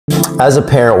As a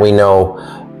parent, we know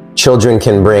children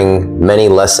can bring many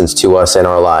lessons to us in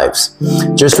our lives.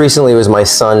 Just recently was my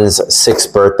son's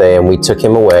 6th birthday, and we took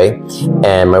him away,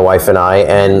 and my wife and I,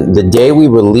 and the day we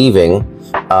were leaving,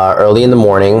 early in the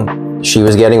morning, she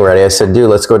was getting ready. I said, dude,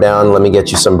 let's go down, let me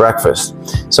get you some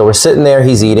breakfast. So we're sitting there,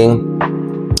 he's eating,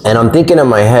 and I'm thinking in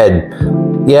my head,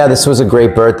 yeah, this was a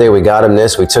great birthday, we got him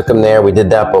this, we took him there, we did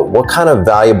that, but what kind of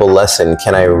valuable lesson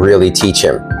can I really teach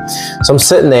him? So I'm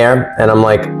sitting there, and I'm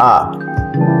like,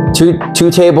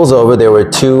 two tables over, there were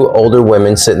 2 older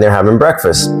women sitting there having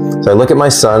breakfast. So I look at my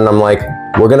son and I'm like,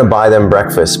 we're gonna buy them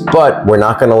breakfast, but we're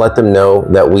not gonna let them know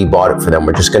that we bought it for them.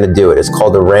 We're just gonna do it. It's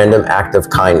called a random act of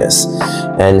kindness.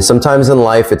 And sometimes in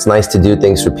life, it's nice to do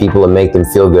things for people and make them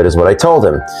feel good, is what I told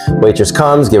him. Waitress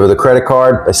comes, give her the credit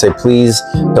card. I say, please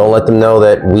don't let them know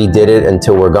that we did it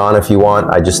until we're gone if you want.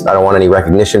 I don't want any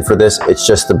recognition for this. It's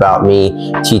just about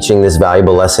me teaching this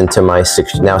valuable lesson to my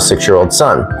now 6-year-old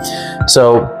son.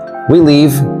 So we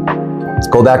leave,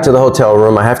 go back to the hotel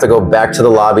room. I have to go back to the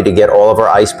lobby to get all of our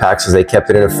ice packs because they kept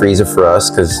it in a freezer for us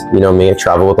because, you know me, I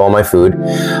travel with all my food.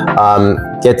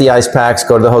 Get the ice packs,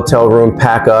 go to the hotel room,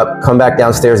 pack up, come back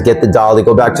downstairs, get the dolly,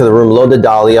 go back to the room, load the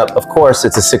dolly up. Of course,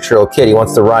 it's a 6-year-old kid. He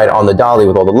wants to ride on the dolly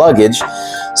with all the luggage.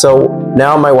 So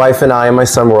now my wife and I and my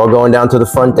son, we're all going down to the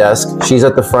front desk. She's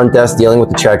at the front desk dealing with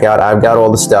the checkout. I've got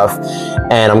all the stuff,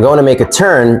 and I'm going to make a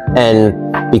turn,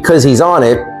 and because he's on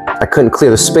it, I couldn't clear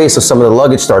the space, so some of the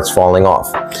luggage starts falling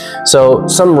off. So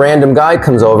some random guy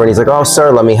comes over and he's like, oh,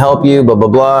 sir, let me help you, blah, blah,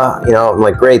 blah. You know, I'm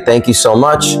like, great, thank you so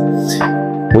much.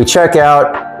 We check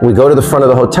out, we go to the front of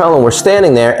the hotel, and we're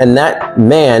standing there, and that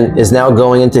man is now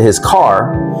going into his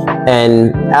car.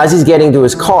 And as he's getting to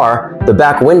his car, the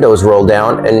back windows roll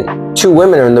down, and 2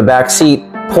 women are in the back seat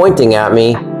pointing at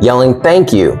me, yelling,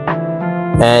 thank you.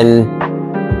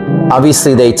 And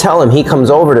obviously they tell him, he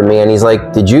comes over to me and he's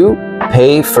like, did you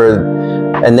pay for,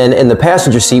 and then in the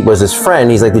passenger seat was his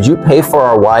friend. He's like, did you pay for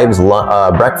our wives'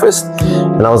 breakfast?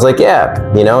 And I was like,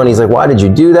 yeah, you know, and he's like, why did you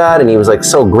do that? And he was like,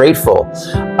 so grateful.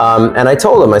 And I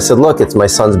told him, I said, look, it's my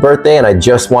son's birthday, and I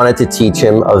just wanted to teach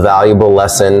him a valuable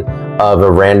lesson of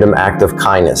a random act of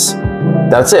kindness.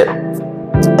 That's it.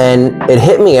 And it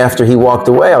hit me after he walked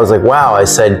away. I was like, wow. I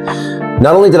said,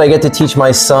 not only did I get to teach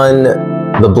my son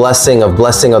the blessing of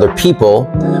blessing other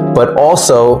people, but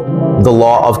also the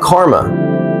law of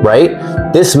karma, right?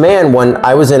 This man, when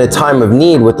I was in a time of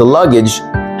need with the luggage,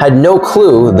 had no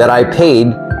clue that I paid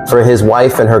for his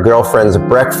wife and her girlfriend's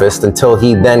breakfast until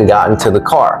he then got into the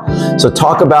car. So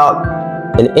talk about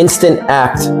an instant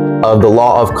act of the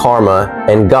law of karma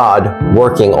and God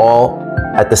working all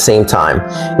at the same time.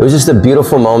 It was just a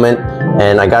beautiful moment,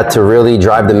 and I got to really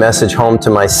drive the message home to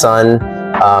my son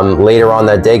later on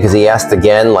that day, because he asked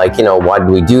again, like, you know, why did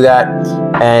we do that?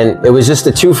 And it was just a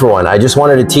 2-for-1. I just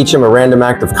wanted to teach him a random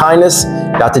act of kindness,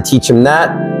 got to teach him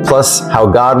that, plus how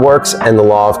God works and the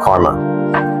law of karma.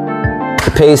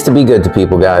 It pays to be good to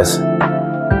people, guys.